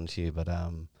send it on to you. But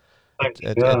thanks.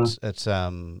 Yeah. it's I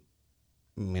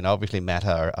mean, obviously,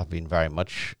 Meta have been very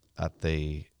much at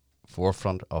the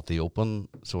forefront of the open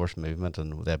source movement,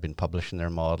 and they've been publishing their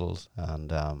models.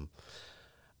 And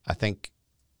I think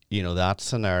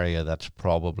that's an area that's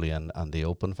probably and the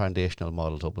open foundational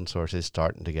models, open source, is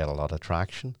starting to get a lot of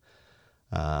traction.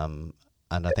 And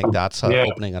I think that's Yeah.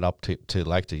 opening it up to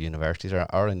like the universities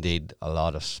or indeed a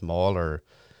lot of smaller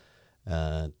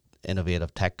uh,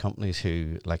 innovative tech companies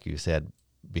who, like you said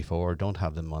before, don't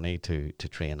have the money to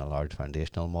train a large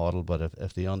foundational model. But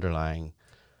if the underlying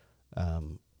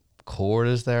core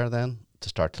is there, then to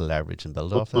start to leverage and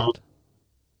build off that.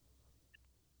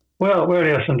 Well,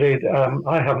 yes, indeed.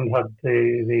 I haven't had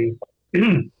the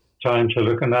time to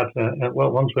look at that.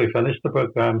 Well, once we finish the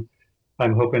book,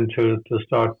 I'm hoping to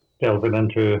start delving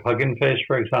into Hugging Face,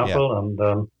 for Yeah, example,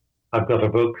 and I've got a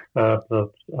book that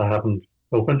I haven't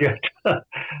opened yet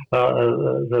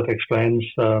that explains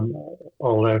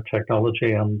all their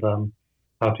technology and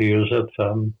how to use it.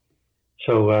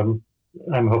 So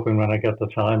I'm hoping when I get the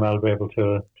time, I'll be able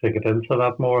to take it into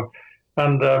that more.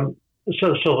 And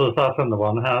so there's that on the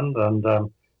one hand, and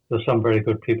there's some very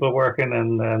good people working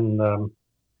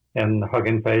in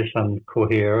Hugging Face and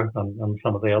Cohere and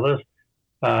some of the others.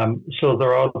 So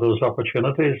there are those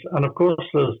opportunities, and of course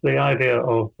there's the idea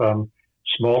of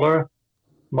smaller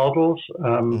models.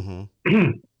 hmm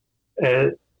uh,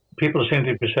 People seem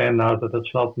to be saying now that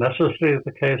it's not necessarily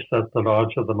the case that the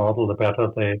larger the model, the better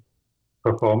the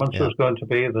performance yeah, is going to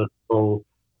be. There's whole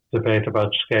debate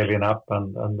about scaling up,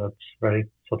 and that's very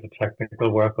sort of technical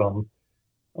work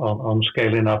on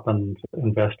scaling up and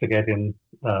investigating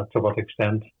to what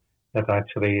extent it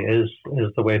actually is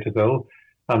the way to go.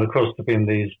 And of course, there have been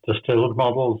these distilled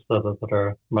models that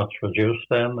are much reduced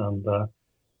then and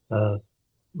uh,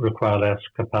 require less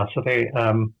capacity.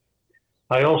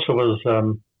 I also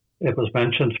it was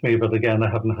mentioned to me, but again, I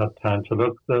haven't had time to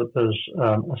look. There's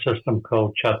a system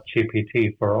called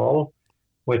ChatGPT for All,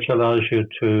 which allows you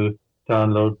to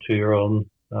download to your own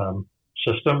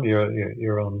system,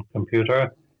 your own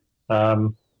computer,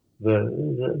 um,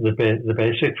 the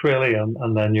basics really,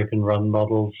 and then you can run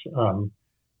models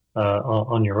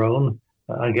on your own.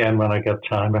 Again, when I get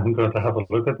time, I'm going to have a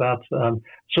look at that.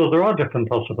 So there are different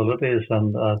possibilities,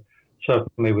 and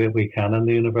certainly we can in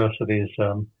the universities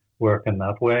work in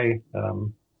that way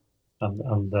and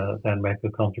then make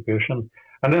a contribution.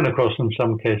 And then, of course, in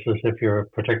some cases, if you're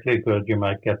particularly good, you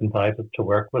might get invited to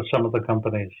work with some of the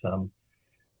companies.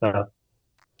 That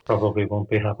probably won't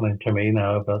be happening to me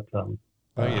now, but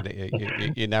well,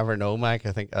 you never know, Mike.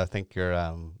 I think you're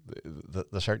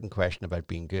the certain question about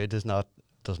being good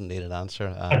doesn't need an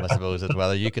answer. I suppose it's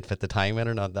whether you could fit the time in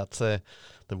or not. That's the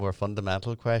more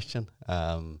fundamental question.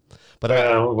 But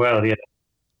well, yeah.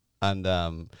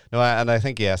 no, and I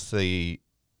think yes,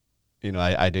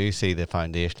 I do see the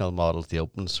foundational models, the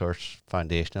open source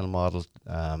foundational models,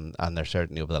 and they're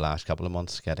certainly over the last couple of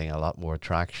months getting a lot more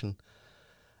traction.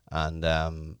 And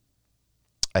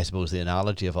I suppose the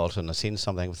analogy of also, and I've seen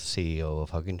something with the CEO of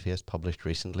Hugging Face published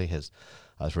recently, as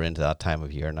we're into that time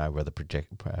of year now where the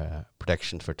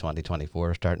predictions for 2024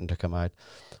 are starting to come out.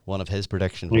 One of his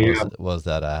predictions Yeah. was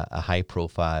that a high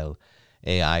profile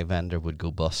AI vendor would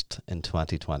go bust in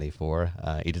 2024.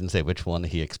 He didn't say which one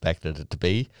he expected it to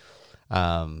be,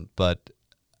 but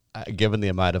given the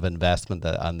amount of investment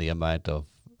and the amount of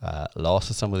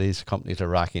losses some of these companies are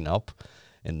racking up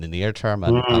in the near term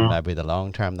and Mm, maybe the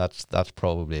long term, that's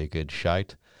probably a good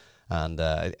shout. And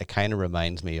it kind of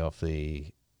reminds me of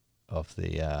the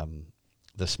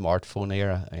smartphone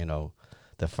era.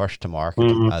 The first to market,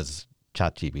 mm, as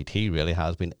ChatGPT really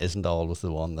has been, isn't always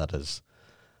the one that it's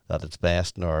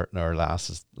best nor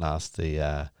lasts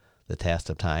the test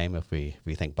of time. If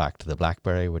we think back to the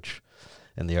BlackBerry, which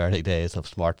in the early days of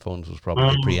smartphones was probably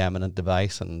the mm, preeminent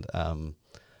device, and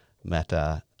met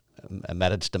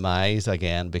met its demise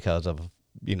again because of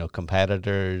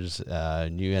competitors,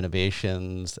 new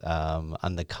innovations,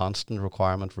 and the constant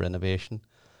requirement for innovation.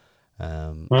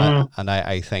 mm,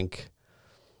 I think,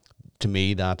 to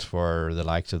me, that's where the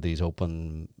likes of these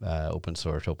open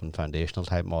source, open foundational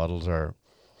type models are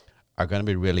going to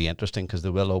be really interesting, because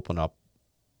they will open up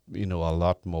a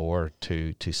lot more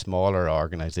to smaller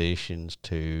organizations,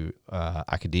 to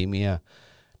academia,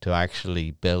 to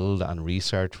actually build and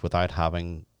research without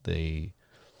having the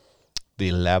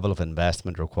level of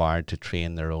investment required to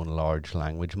train their own large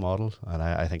language model. And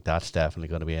I think that's definitely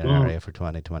going to be an mm. area for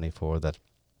 2024 that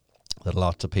that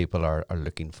lots of people are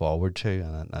looking forward to,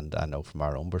 and I know from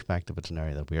our own perspective, it's an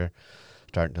area that we're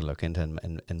starting to look into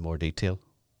in more detail.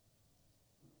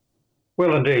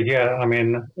 Well, indeed, yeah. I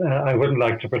mean, I wouldn't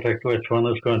like to predict which one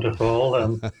is going to fall,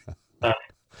 uh,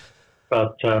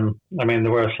 but I mean,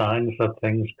 there were signs that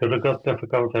things could have got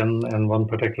difficult in one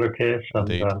particular case, and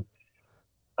Indeed.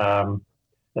 um,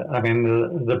 I mean,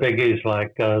 the biggies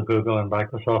like Google and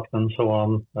Microsoft and so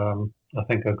on, I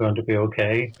think are going to be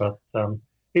okay. But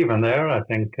even there, I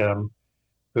think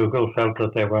Google felt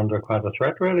that they were under quite a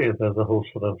threat. Really, the whole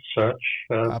sort of search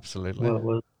Absolutely.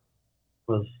 was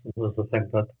was was the thing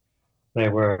that they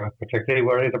were particularly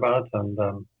worried about, and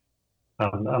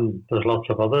there's lots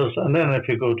of others. And then if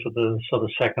you go to the sort of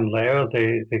second layer,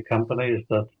 the companies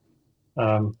that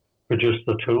um, produce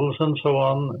the tools and so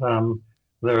on.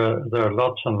 There are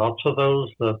lots and lots of those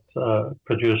that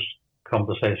produce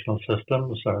conversational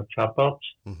systems or chatbots,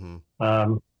 Hmm.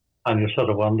 um, and you sort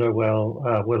of wonder,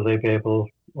 well, will they be able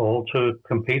all to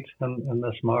compete in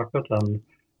this market? And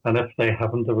if they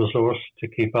haven't the resource to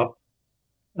keep up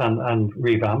and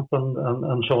revamp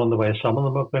and so on the way some of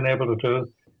them have been able to do,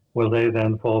 will they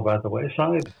then fall by the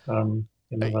wayside?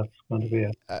 That's going to be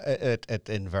it. It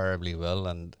invariably will,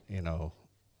 and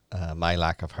my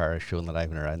lack of hair has shown that I've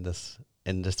been around this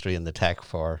industry and the tech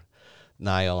for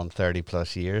nigh on 30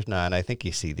 plus years now. And I think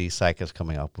you see these cycles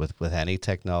coming up with any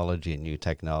technology and new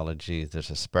technology. There's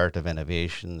a spurt of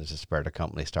innovation, there's a spurt of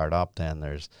company startup, then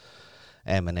there's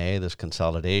M&A, there's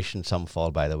consolidation, some fall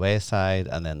by the wayside,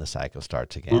 and then the cycle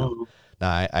starts again. Mm,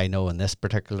 Now, I know in this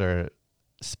particular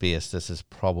space, this is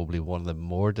probably one of the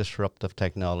more disruptive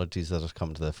technologies that has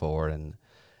come to the fore in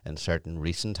certain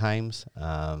recent times.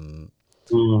 mm,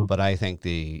 But I think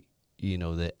the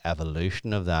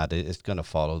evolution of that is going to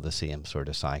follow the same sort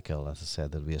of cycle. As I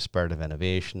said, there'll be a spurt of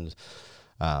innovations.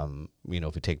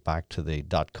 If we take back to the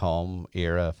 .com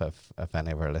era, if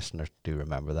any of our listeners do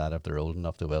remember that, if they're old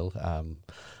enough, they will.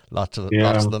 Lots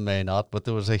yeah. of them may not, but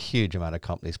there was a huge amount of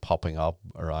companies popping up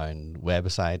around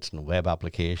websites and web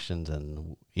applications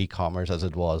and e-commerce as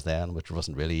it was then, which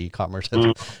wasn't really e-commerce.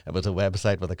 Mm. It was a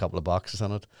website with a couple of boxes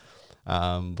on it.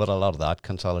 But a lot of that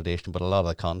consolidation, but a lot of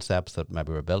the concepts that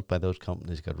maybe were built by those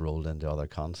companies got rolled into other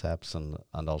concepts, and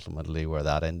ultimately where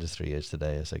that industry is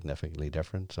today is significantly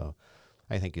different. So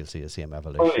I think you'll see the same Oh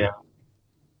evolution. yeah,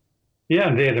 yeah,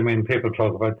 indeed. I mean, people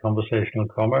talk about conversational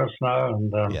commerce now,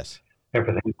 and Yes.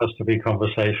 everything has to be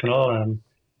conversational.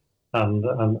 And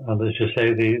as you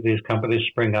say, these companies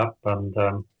spring up, and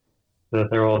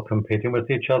they're all competing with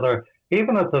each other.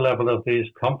 Even at the level of these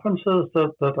conferences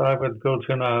that I would go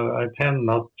to now, I tend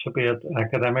not to be at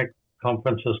academic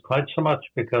conferences quite so much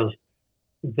because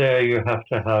there you have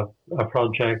to have a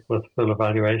project with full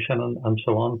evaluation and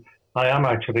so on. I am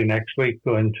actually next week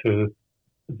going to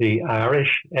the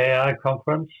Irish AI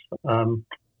conference. Um,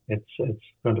 it's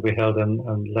going to be held in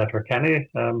Letterkenny,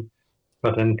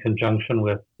 but in conjunction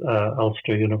with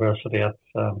Ulster University at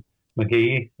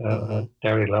Magee, Mm-hmm.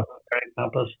 Derry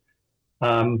campus.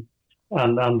 Um,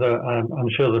 and I'm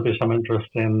sure there'll be some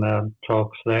interesting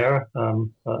talks there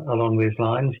along these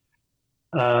lines.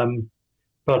 Um,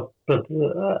 but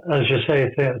as you say,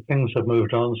 things have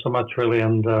moved on so much really,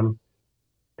 and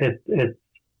it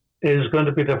is going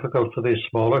to be difficult for these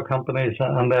smaller companies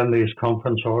and then these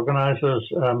conference organizers.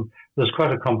 There's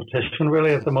quite a competition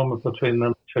really at the moment between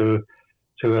them to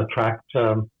attract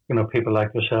people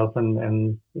like yourself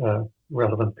and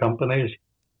relevant companies.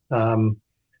 Um,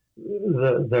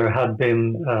 there had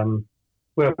been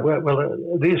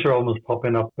these are almost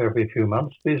popping up every few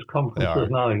months. These They conferences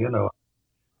are. now,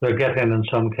 they're getting in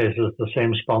some cases the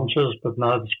same sponsors, but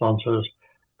now the sponsors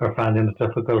are finding it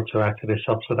difficult to actually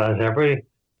subsidize every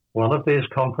one of these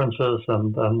conferences,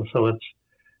 and so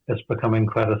it's becoming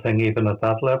quite a thing even at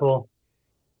that level.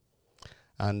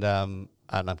 And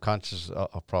I'm conscious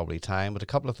of probably time, but a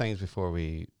couple of things before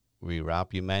we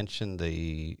wrap. You mentioned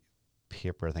the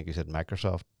paper. I think you said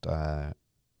Microsoft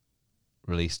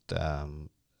released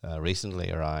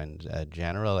recently around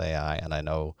general AI, and I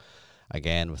know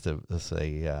again with the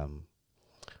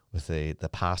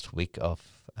past week of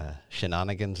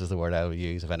shenanigans is the word I would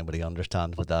use. If anybody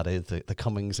understands what that is, the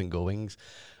comings and goings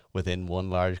within one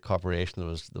large corporation,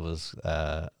 there's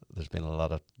been a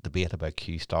lot of debate about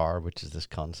Q star, which is this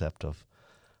concept of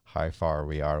how far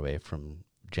we are away from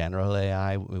general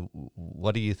AI.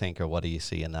 What do you think, or what do you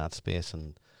see in that space,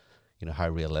 and how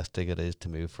realistic it is to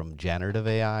move from generative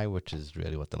AI, which is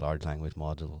really what the large language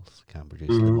models can produce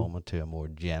at the Mm. moment, to a more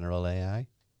general AI?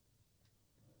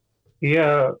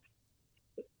 Yeah,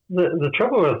 the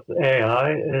trouble with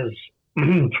AI is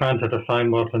trying to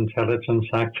define what intelligence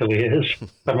actually is.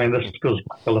 I mean, this goes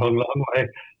back a long, long way.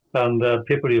 And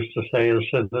people used to say, as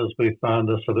soon as we found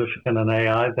a solution in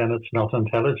AI, then it's not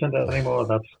intelligent anymore.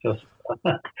 That's just.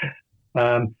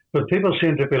 But people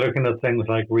seem to be looking at things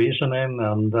like reasoning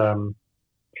and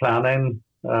planning.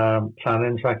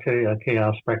 Planning is actually a key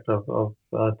aspect of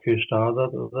Q-Star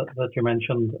that you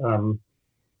mentioned.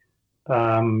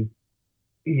 Um,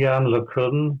 Jan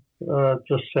LeCun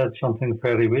just said something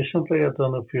fairly recently. I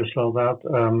don't know if you saw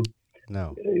that.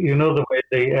 No. You know the way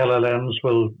the LLMs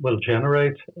will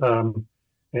generate.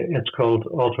 It's called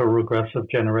autoregressive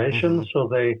generation. So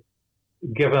they,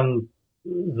 given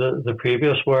the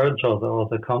previous words or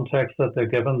the context that they're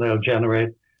given, they'll generate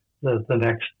the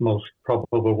next most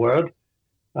probable word,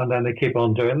 and then they keep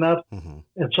on doing that.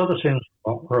 It sort of seems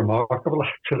remarkable,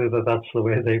 actually, that that's the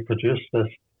way they produce this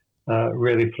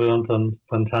really fluent and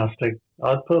fantastic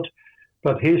output.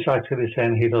 But he's actually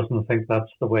saying he doesn't think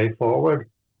that's the way forward.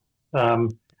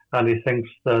 And he thinks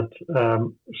that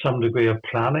some degree of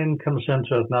planning comes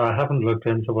into it. Now, I haven't looked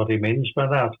into what he means by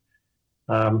that.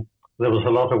 There was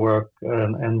a lot of work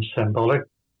in symbolic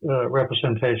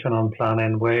representation on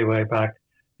planning way back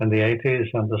in the 80s,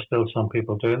 and there's still some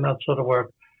people doing that sort of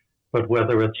work. But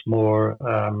whether it's more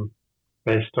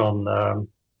based on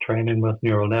training with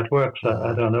neural networks,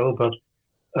 I don't know. But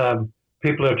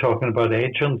people are talking about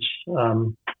agents,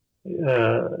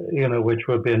 which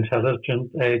would be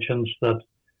intelligent agents that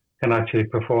can actually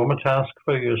perform a task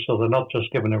for you. So they're not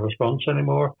just giving a response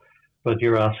anymore, but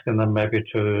you're asking them maybe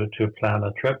to plan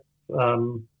a trip.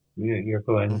 You're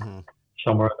going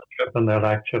somewhere on a trip, and they'll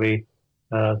actually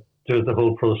do the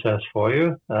whole process for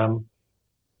you.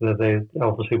 They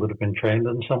obviously would have been trained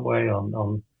in some way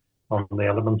on the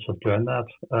elements of doing that.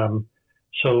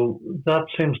 So that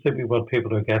seems to be what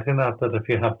people are getting at, that if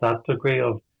you have that degree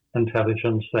of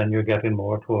intelligence, then you're getting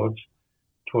more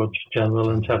towards general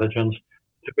intelligence,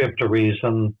 to be able to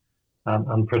reason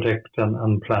and predict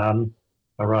and plan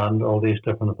around all these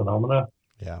different phenomena.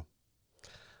 Yeah.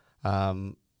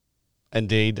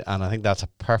 Indeed, and I think that's a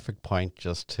perfect point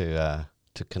just to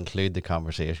conclude the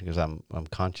conversation, because I'm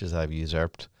conscious I've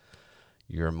usurped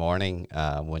your morning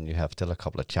when you have still a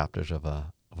couple of chapters of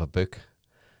a book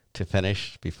to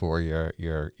finish before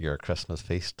your Christmas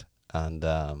feast. And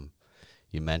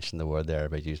you mentioned the word there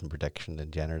about using prediction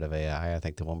in generative AI. I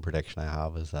think the one prediction I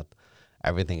have is that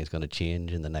everything is going to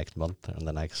change in the next month or in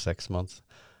the next 6 months,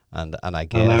 and I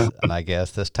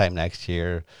guess this time next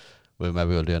year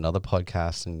we'll do another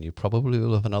podcast, and you probably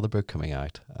will have another book coming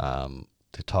out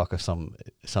to talk of some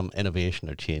innovation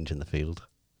or change in the field.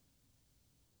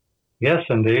 Yes,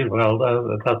 indeed. Well,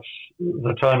 that's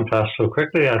the time passed so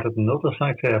quickly. I didn't notice,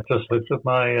 actually. I've just looked at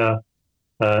my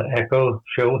Echo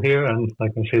show here, and I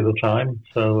can see the time.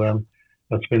 So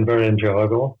it's been very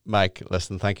enjoyable. Mike,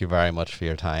 listen, thank you very much for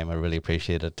your time. I really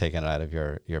appreciate it, taking it out of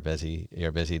your busy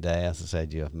day. As I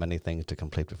said, you have many things to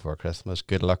complete before Christmas.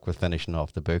 Good luck with finishing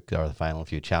off the book or the final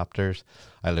few chapters.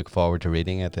 I look forward to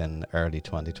reading it in early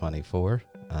 2024.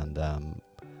 And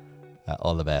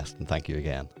all the best, and thank you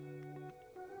again.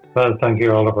 Well, thank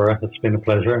you, Oliver. It's been a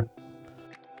pleasure.